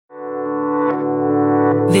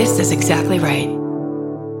This is exactly right.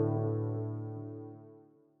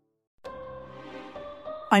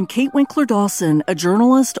 I'm Kate Winkler-Dawson, a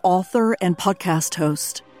journalist, author, and podcast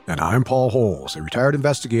host. And I'm Paul Holes, a retired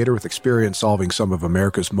investigator with experience solving some of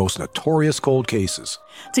America's most notorious cold cases.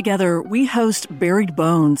 Together, we host Buried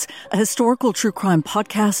Bones, a historical true crime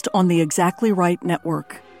podcast on the Exactly Right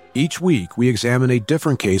network. Each week, we examine a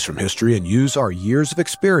different case from history and use our years of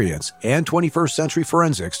experience and 21st century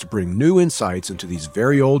forensics to bring new insights into these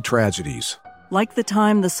very old tragedies. Like the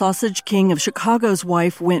time the Sausage King of Chicago's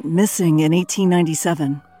wife went missing in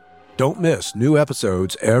 1897. Don't miss new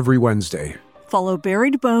episodes every Wednesday. Follow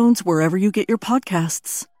Buried Bones wherever you get your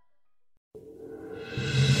podcasts.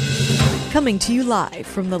 Coming to you live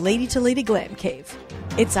from the Lady to Lady Glam Cave,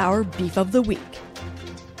 it's our Beef of the Week.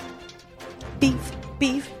 Beef,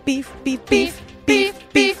 beef, beef, beef, beef,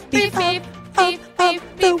 beef, beef, beef, beef, of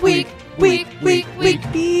the week, week,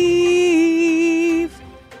 beef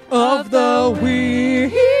of the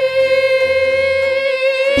week.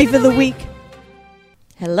 Beef of the week.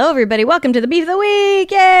 Hello, everybody. Welcome to the Beef of the Week.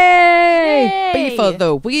 Yay! Beef of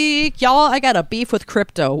the week. Y'all, I got a beef with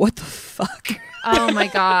crypto. What the fuck? Oh, my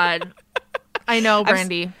God. I know,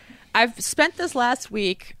 Brandy. I've spent this last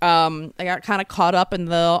week. I got kind of caught up in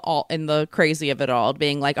the crazy of it all,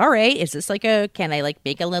 being like, all right, is this like can I like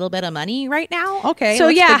make a little bit of money right now? Okay. So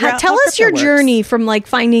yeah, tell us your journey from like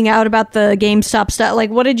finding out about the GameStop stuff.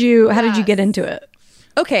 Like, how did you get into it?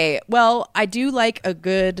 Okay, well, I do like a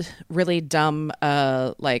good, really dumb,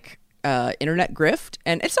 internet grift,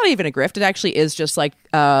 and it's not even a grift. It actually is just like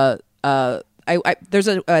there's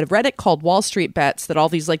a Reddit called Wall Street Bets that all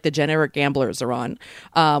these like degenerate gamblers are on,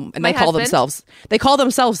 and they call themselves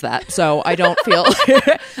that. So I don't feel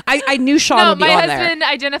I knew Sean would be on there. My husband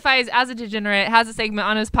identifies as a degenerate, has a segment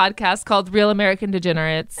on his podcast called Real American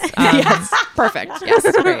Degenerates. Yes, perfect. Yes,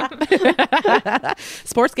 great.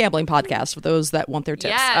 Sports gambling podcast for those that want their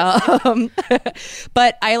tips. Yes.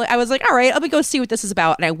 But I was like, all right, let me go see what this is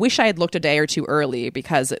about. And I wish I had looked a day or two early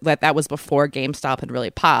because that was before GameStop had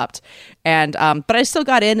really popped. And but I still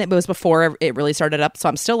got in. It was before it really started up, so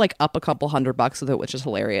I'm still like up a couple $100 with it, which is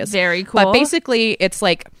hilarious. Very cool. But basically, it's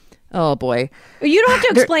like, oh boy, you don't have to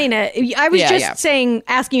explain it. I was asking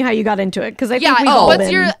you how you got into it because I think we've all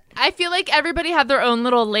been. I feel like everybody had their own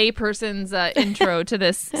little layperson's intro to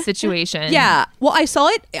this situation. Yeah. Well, I saw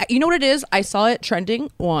it. You know what it is? I saw it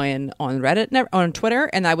trending on Reddit, on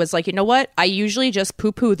Twitter, and I was like, you know what? I usually just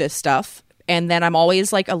poo-poo this stuff. And then I'm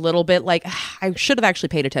always like a little bit like, I should have actually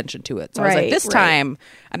paid attention to it. So I was like, this time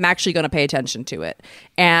I'm actually going to pay attention to it.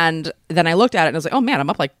 And then I looked at it and I was like, oh man, I'm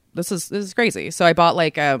up like, this is crazy. So I bought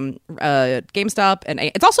like GameStop, and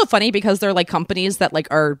it's also funny because they're like companies that like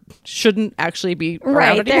shouldn't actually be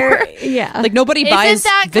around anymore. Yeah. Like nobody buys Isn't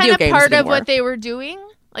that video kind of games part anymore. of what they were doing?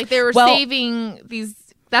 Like they were saving these.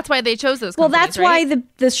 That's why they chose those companies, that's why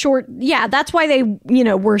the short. Yeah, that's why they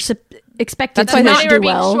were expected to not do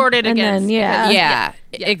well. Shorted and against. Then, yeah,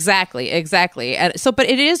 exactly. And so, but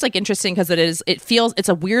it is like interesting because it's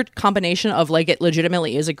a weird combination of like it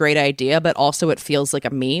legitimately is a great idea, but also it feels like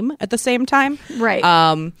a meme at the same time. Right.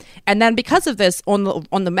 And then because of this, on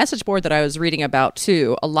the message board that I was reading about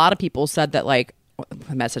too, a lot of people said that like,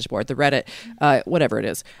 the message board, the Reddit, whatever it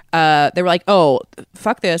is, they were like, oh,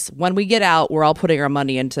 fuck this. When we get out, we're all putting our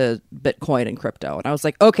money into Bitcoin and crypto. And I was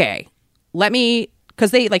like, okay, let me,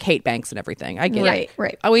 because they like hate banks and everything. I get it.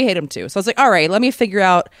 Right. Oh, we hate them too. So I was like, all right, let me figure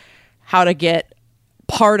out how to get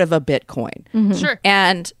part of a Bitcoin. Mm-hmm. Sure.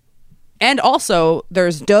 And also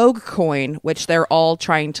there's Dogecoin, which they're all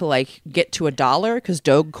trying to like get to $1 because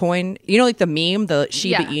Dogecoin, you know, like the meme, the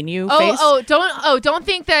Shiba Inu face. Don't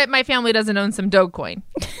think that my family doesn't own some Dogecoin.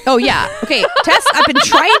 Oh yeah. Okay, Tess, I've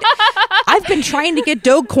been trying to get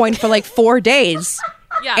Dogecoin for like 4 days.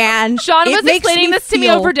 Yeah. And Sean was explaining this to me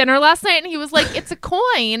over dinner last night, and he was like, it's a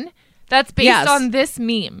coin that's based on this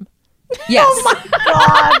meme. Yes. Oh my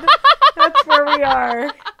God. That's where we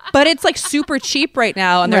are. But it's like super cheap right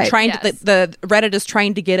now, and they're trying to. The Reddit is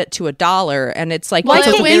trying to get it to $1, and it's like, why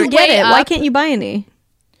can't you get it? Why can't you buy any?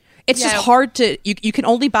 It's just hard to. You can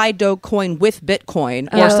only buy Dogecoin with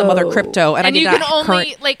Bitcoin or some other crypto, and I need you that can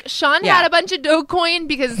only like Sean had a bunch of Dogecoin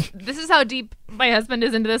because this is how deep my husband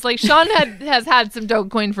is into this. Like Sean has had some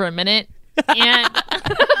Dogecoin for a minute, and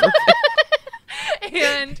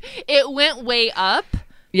and it went way up.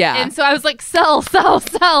 Yeah. And so I was like, sell.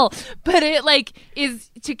 But it like is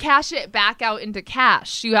to cash it back out into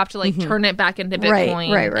cash. You have to like turn it back into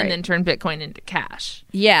Bitcoin and then turn Bitcoin into cash.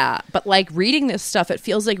 Yeah. But like reading this stuff, it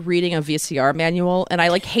feels like reading a VCR manual. And I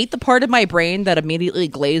like hate the part of my brain that immediately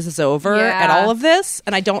glazes over at all of this.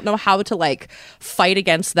 And I don't know how to like fight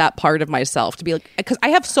against that part of myself to be like, because I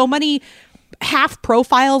have so many half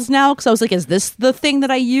profiles now because I was like, is this the thing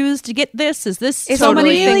that I use to get this? Is this I'm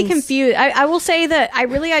really confused. I will say that I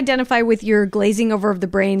really identify with your glazing over of the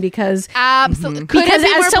brain because absolutely because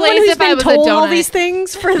as someone who's been told all these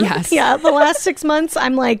things for the last 6 months,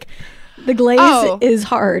 I'm like, the glaze is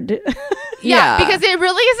hard. Yeah, because it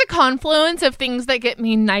really is a confluence of things that get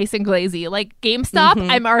me nice and glazy. Like GameStop,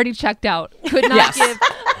 I'm already checked out. Could not give.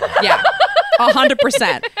 Yeah,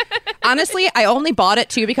 100%. Honestly, I only bought it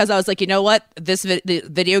too because I was like, you know what? The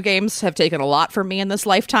video games have taken a lot from me in this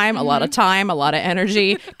lifetime, a lot of time, a lot of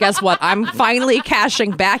energy. Guess what? I'm finally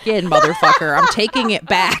cashing back in, motherfucker. I'm taking it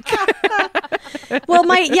back. Well,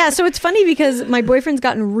 so it's funny because my boyfriend's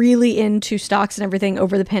gotten really into stocks and everything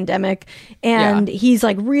over the pandemic, and he's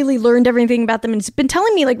like really learned everything about them and he's been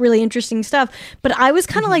telling me like really interesting stuff. But I was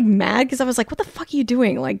kind of like mad because I was like, what the fuck are you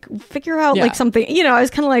doing? Like, figure out like something, I was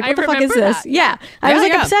kind of like, what the fuck is this? Yeah. I was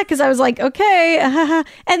like upset because I was like, okay.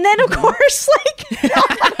 And then of course, like,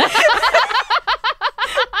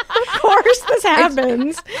 of course this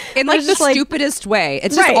happens. In like the stupidest way.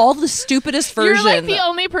 It's just all the stupidest version. You're like the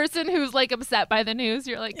only person who's like upset by the news.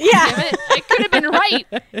 You're like, damn it could have been right.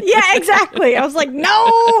 Yeah, exactly. I was like,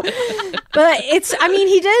 no. But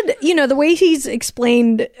he did, the way he's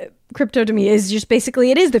explained crypto to me is just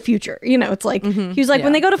basically it is the future. It's like he was like,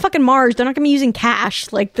 when they go to fucking Mars, they're not gonna be using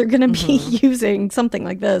cash, like they're gonna be using something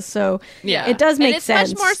like this. So it does make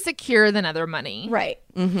sense. It's much more secure than other money, right?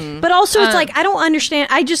 But also it's like I don't understand.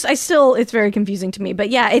 I still it's very confusing to me. But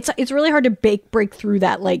yeah, it's really hard to break through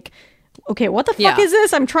that. Like, okay, what the fuck is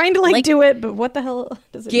this? I'm trying to like do it, but what the hell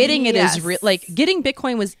does it getting mean? It is like getting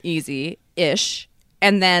Bitcoin was easy-ish,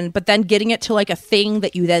 but then getting it to like a thing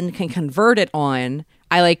that you then can convert it on.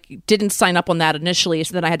 I like didn't sign up on that initially,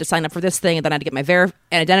 so then I had to sign up for this thing, and then I had to get my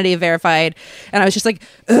identity verified, and I was just like,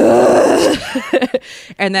 ugh.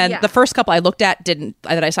 And then the first couple I looked at that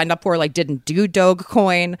I signed up for like didn't do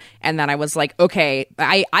Dogecoin, and then I was like, okay,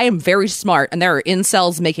 I am very smart, and there are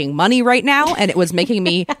incels making money right now, and it was making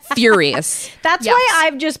me furious. That's why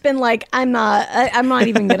I've just been like, I'm not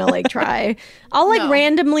even gonna like try. I'll like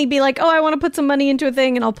randomly be like, oh, I want to put some money into a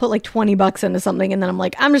thing, and I'll put like $20 into something, and then I'm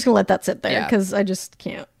like, I'm just gonna let that sit there because I just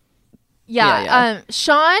can't.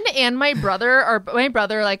 Sean and my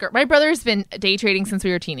brother's been day trading since we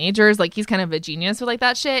were teenagers. Like he's kind of a genius with like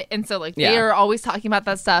that shit, and so like they are always talking about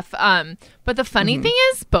that stuff. But the funny thing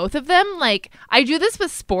is, both of them, like, I do this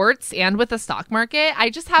with sports and with the stock market. I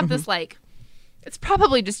just have this like, it's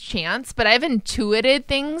probably just chance, but I've intuited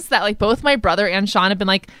things that like both my brother and Sean have been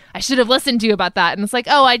like, I should have listened to you about that. And it's like,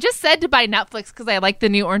 oh, I just said to buy Netflix because I like the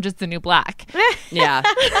new Orange is the New Black. Yeah.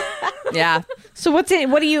 Yeah. So what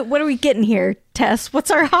are we getting here, Tess? What's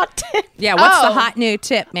our hot tip? Yeah, what's the hot new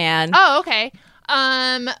tip, man? Oh, okay.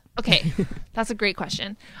 Okay. That's a great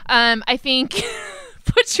question. I think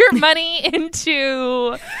put your money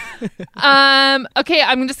into okay,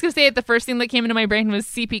 I'm just gonna say it. The first thing that came into my brain was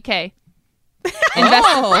CPK.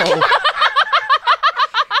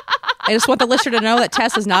 I just want the listener to know that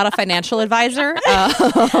Tess is not a financial advisor.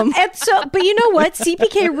 And so, but you know what?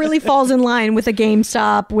 CPK really falls in line with a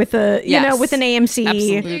GameStop, with a with an AMC.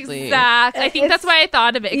 Absolutely. Exactly. I think that's why I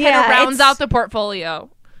thought of it. It kind of rounds out the portfolio.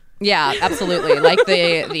 Yeah, absolutely. Like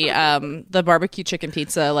the barbecue chicken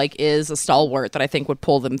pizza like is a stalwart that I think would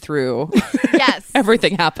pull them through. Yes.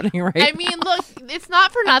 Everything happening right. I mean, look, it's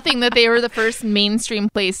not for nothing that they were the first mainstream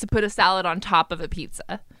place to put a salad on top of a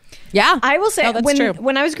pizza. Yeah, I will say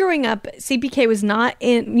when I was growing up, CPK was not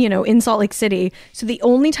in Salt Lake City. So the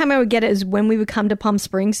only time I would get it is when we would come to Palm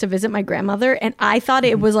Springs to visit my grandmother, and I thought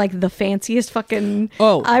it was like the fanciest fucking.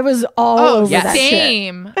 I was all over that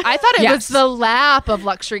same. Shit. I thought it was the lap of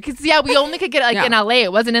luxury because we only could get it like in LA.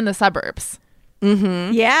 It wasn't in the suburbs.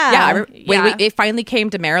 Mm-hmm. When it finally came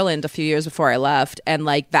to Maryland a few years before I left, and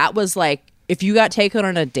like that was like if you got taken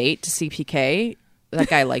on a date to CPK, that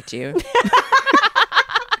guy liked you.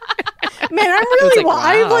 Man, I'm really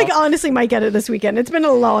I like honestly might get it this weekend. It's been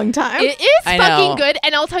a long time. It is fucking good.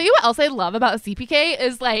 And I'll tell you what else I love about CPK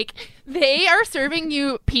is like they are serving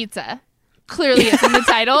you pizza. Clearly it's in the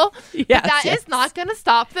title. But that is not going to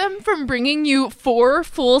stop them from bringing you 4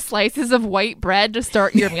 full slices of white bread to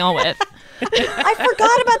start your meal with. I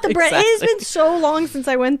forgot about the bread. Exactly. It has been so long since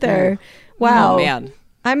I went there. Wow. Oh, man.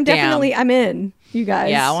 I'm in. You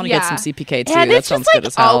guys. Yeah, I want to get some CPK too. And that it's sounds just good like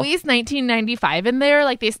as hell. always 1995 in there.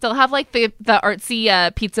 Like they still have like the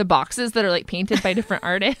artsy pizza boxes that are like painted by different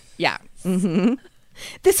artists. Yeah. Mm-hmm.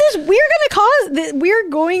 We're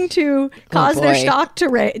going to cause their stock to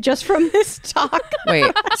raise just from this talk.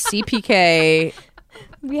 Wait, CPK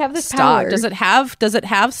We have this stock. power. Does it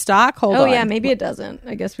have stock? Hold on. Oh yeah, maybe it doesn't.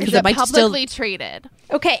 I guess we Is should. it might publicly traded?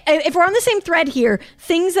 Okay, if we're on the same thread here,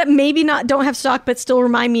 things that maybe don't have stock but still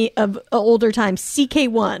remind me of older times.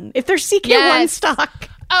 CK1. If there's CK1 Yes. stock.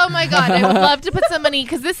 Oh my God, I would love to put some money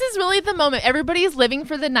because this is really the moment. Everybody's living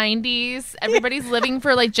for the 90s. Everybody's living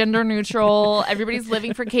for like gender neutral. Everybody's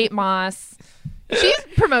living for Kate Moss. She's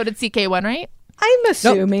promoted CK1, right? I'm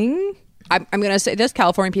assuming. I'm going to say this.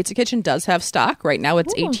 California Pizza Kitchen does have stock. Right now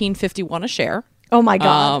it's $18.51 a share. Oh my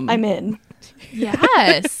God, I'm in.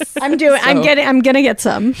 Yes. I'm gonna get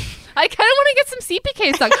some. I kind of want to get some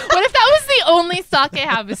CPK stock. What if that was the only stock I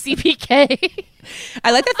have is CPK?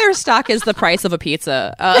 I like that their stock is the price of a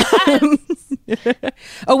pizza.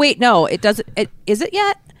 Oh wait, no, it doesn't. Is it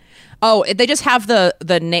yet? Oh, they just have the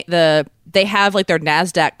they have like their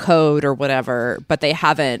NASDAQ code or whatever, but they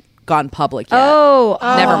haven't gone public yet. Oh,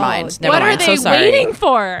 never mind. What are they so sorry. waiting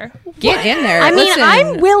for? Get in there. I mean, Listen.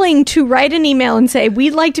 I'm willing to write an email and say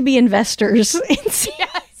we'd like to be investors.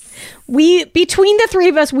 We between the three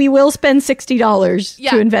of us, we will spend $60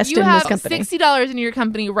 to invest in this company. You have $60 in your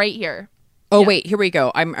company right here. Oh wait, here we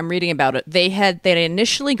go. I'm reading about it. They had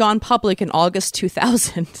initially gone public in August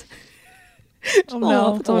 2000. Oh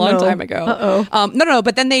no, it's a long time ago. No,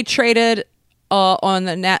 but then they traded on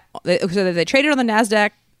the they traded on the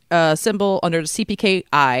NASDAQ symbol under the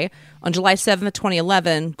CPKI on July 7th,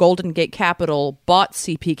 2011. Golden Gate Capital bought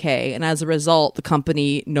CPK, and as a result, the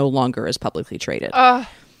company no longer is publicly traded.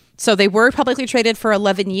 So they were publicly traded for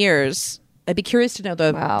 11 years. I'd be curious to know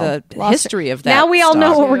the history of that. Now we all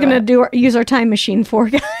know stock. what we're going to use our time machine for,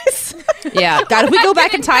 guys. Yeah. God, if we go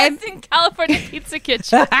back in time. In California Pizza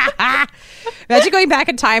Kitchen. Imagine going back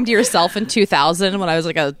in time to yourself in 2000 when I was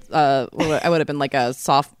like I would have been like a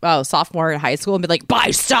sophomore in high school and be like,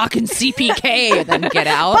 buy stock in CPK and then get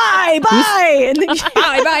out. Bye. And then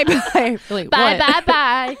Bye. Like,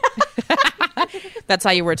 Bye. That's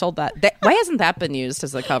how you were told that. Why hasn't that been used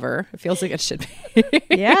as a cover? It feels like it should be.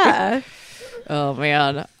 yeah. Oh,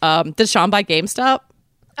 man. Did Sean buy GameStop?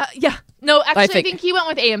 Yeah. No, actually, I think he went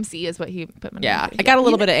with AMC is what he put money Yeah, into. I got a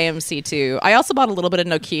little bit of AMC too. I also bought a little bit of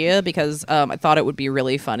Nokia because I thought it would be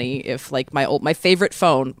really funny if like my favorite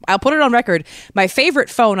phone, I'll put it on record, my favorite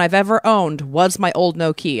phone I've ever owned was my old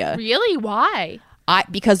Nokia. Really? Why?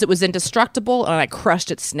 Because it was indestructible and I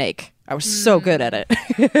crushed its snake. I was so good at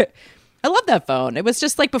it. I love that phone. It was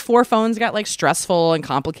just like before phones got like stressful and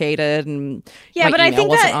complicated and yeah, but I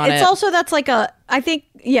think that it's also that's like I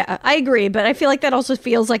agree, but I feel like that also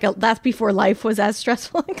feels like that's before life was as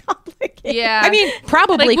stressful and complicated. Yeah, I mean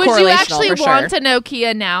probably like, would you actually for want sure. a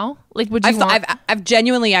Nokia now? Like, would you? I've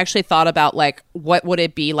genuinely actually thought about like what would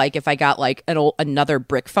it be like if I got like another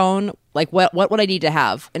brick phone? Like what would I need to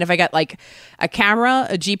have? And if I got like a camera,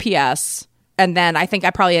 a GPS. And then I think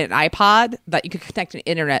I probably had an iPod that you could connect to the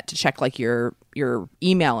internet to check like your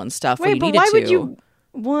email and stuff. Wait, but why would you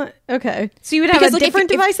want? Okay, so you would have a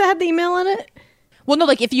different device that had the email in it. Well, no,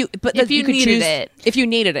 like if you could needed choose it. If you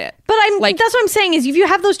needed it, but that's what I'm saying is if you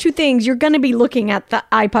have those two things, you're going to be looking at the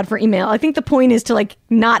iPod for email. I think the point is to like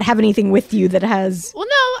not have anything with you that has. Well,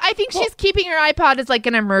 no, I think she's keeping her iPod as like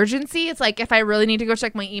an emergency. It's like if I really need to go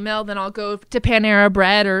check my email, then I'll go to Panera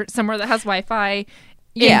Bread or somewhere that has Wi-Fi.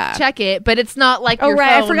 Yeah, check it, but it's not like your phone.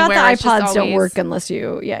 I forgot the where iPods don't work unless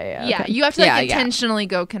you. Yeah. Okay. You have to intentionally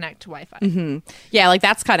go connect to Wi-Fi. Mm-hmm. Yeah, like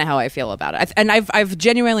that's kind of how I feel about it. And I've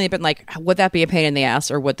genuinely been like, would that be a pain in the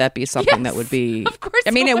ass, or would that be something that would be? Of course,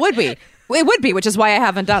 I mean, it would be. It would be, which is why I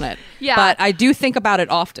haven't done it. Yeah, but I do think about it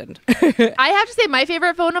often. I have to say, my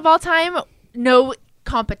favorite phone of all time, no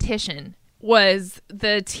competition, was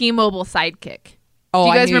the T-Mobile Sidekick. Oh, do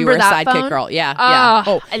you guys I knew remember you were a that sidekick phone? girl. Yeah.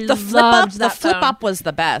 Oh, the flip up. The flip up was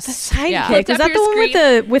the best. The sidekick. Yeah. Is that the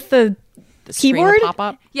one with the keyboard? Pop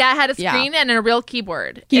up. Yeah, it had a screen and a real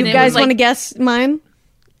keyboard. You guys want to guess mine?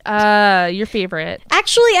 Your favorite?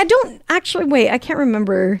 Actually, I don't. Wait, I can't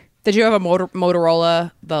remember. Did you have a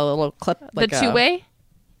Motorola? The little clip, like the two-way.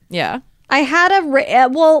 Yeah. I had I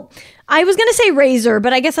was gonna say Razor,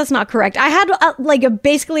 but I guess that's not correct. I had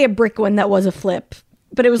basically a brick one that was a flip.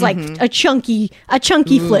 But it was like a chunky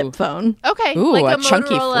flip phone. Okay, Ooh, like a chunky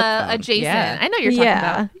Motorola flip phone. adjacent. Yeah. I know you're talking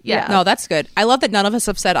about. Yeah. No, that's good. I love that none of us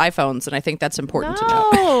have said iPhones, and I think that's important to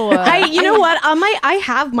know. You know what? I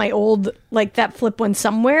have my old like that flip one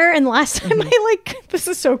somewhere, and last time this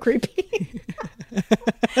is so creepy.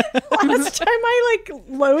 Last time I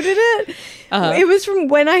loaded it, it was from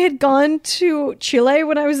when I had gone to Chile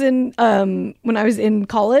when I was in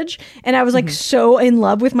college, and I was so in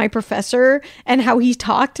love with my professor and how he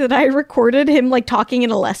talked that I recorded him talking in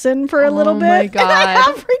a lesson for a little bit. My God. And I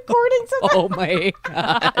have recordings of Oh my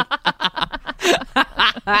God.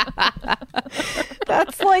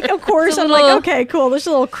 That's like, of course, I'm like, okay, cool. There's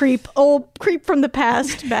a little creep, old creep from the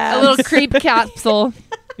past, Babs. A little creep capsule.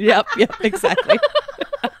 Yep, exactly.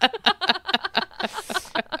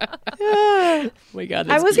 Oh my God,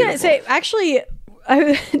 I was going to say, actually,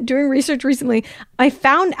 doing research recently, I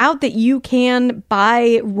found out that you can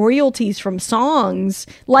buy royalties from songs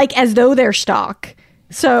like as though they're stock.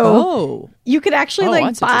 So you could actually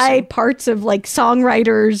like buy parts of like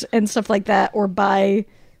songwriters and stuff like that, or buy,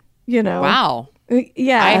 Wow.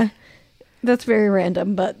 Yeah. That's very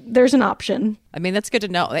random, but there's an option. I mean, that's good to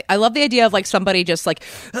know. I love the idea of like somebody just like,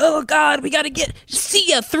 oh God, we got to see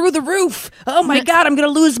you through the roof. Oh my God, I'm going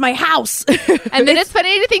to lose my house. And then it's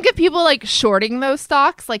funny to think of people like shorting those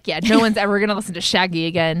stocks. Like, yeah, no one's ever going to listen to Shaggy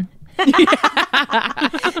again. I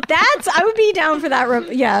would be down for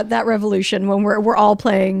that. That revolution when we're all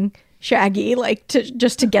playing Shaggy, like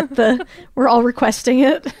just to get we're all requesting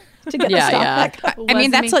it to get the stock back up. I mean,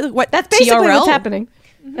 that's like that's basically what's happening.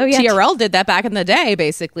 Oh yeah, TRL did that back in the day.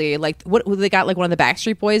 Basically, like what they got, like one of the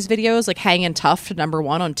Backstreet Boys videos, like "Hangin' Tough" to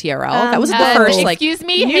 #1 on TRL. That was the first. Like, excuse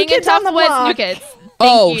me, "Hangin' Tough" was New Kids.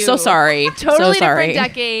 Oh, so sorry. Totally so sorry. different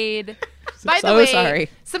decade. By the way,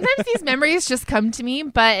 sometimes these memories just come to me,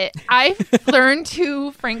 but I learned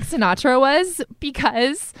who Frank Sinatra was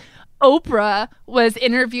because Oprah was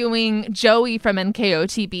interviewing Joey from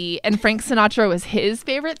NKOTB, and Frank Sinatra was his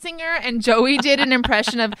favorite singer, and Joey did an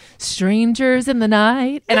impression of "Strangers in the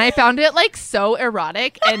Night," and I found it like so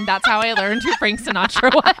erotic, and that's how I learned who Frank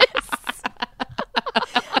Sinatra was.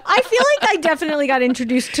 I feel like I definitely got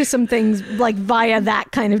introduced to some things like via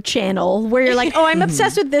that kind of channel where you're like, oh, I'm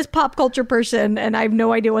obsessed with this pop culture person and I have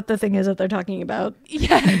no idea what the thing is that they're talking about.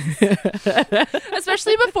 Yes.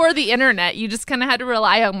 Especially before the internet, you just kind of had to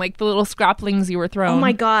rely on like the little scraplings you were thrown. Oh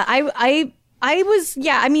my God. I was,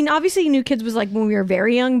 I mean, obviously New Kids was like when we were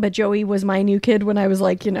very young, but Joey was my new kid when I was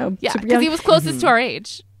like, super young. Because he was closest to our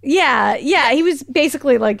age. Yeah, he was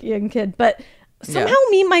basically like a young kid, but somehow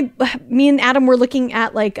me and Adam were looking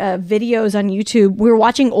at like videos on YouTube. We were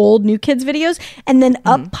watching old New Kids videos, and then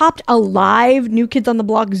up popped a live New Kids on the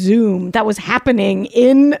Block Zoom that was happening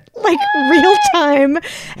in like real time,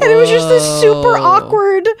 and it was just this super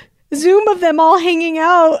awkward Zoom of them all hanging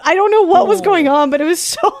out. I don't know what was going on, but it was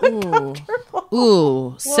so uncomfortable.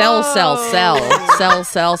 Ooh, sell.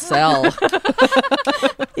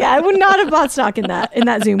 Yeah, I would not have bought stock in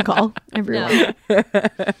that Zoom call, everyone. No.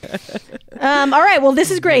 All right, well, this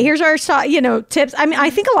is great. Here's our tips. I mean, I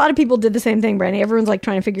think a lot of people did the same thing, Brandy. Everyone's like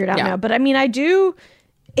trying to figure it out now. But I mean, I do.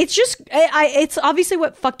 It's just, it's obviously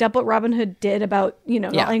what fucked up what Robinhood did about,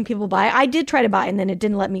 not letting people buy. I did try to buy and then it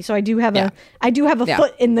didn't let me. So I do have a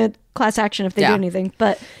foot in the class action if they do anything.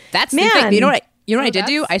 But that's the thing. You know what I did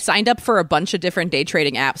do? I signed up for a bunch of different day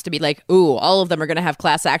trading apps to be like, ooh, all of them are going to have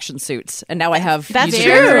class action suits. And now I have that's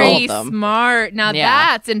very all of them. Smart. Now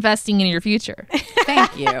that's investing in your future.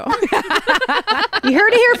 Thank you. You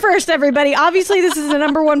heard it here first, everybody. Obviously, this is the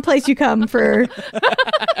 #1 place you come for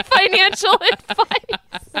financial advice.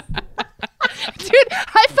 Dude,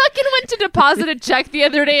 I fucking went to deposit a check the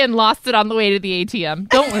other day and lost it on the way to the ATM.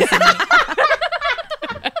 Don't listen to me.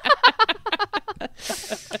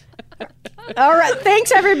 All right.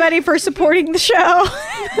 Thanks, everybody, for supporting the show.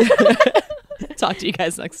 Talk to you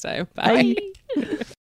guys next time. Bye.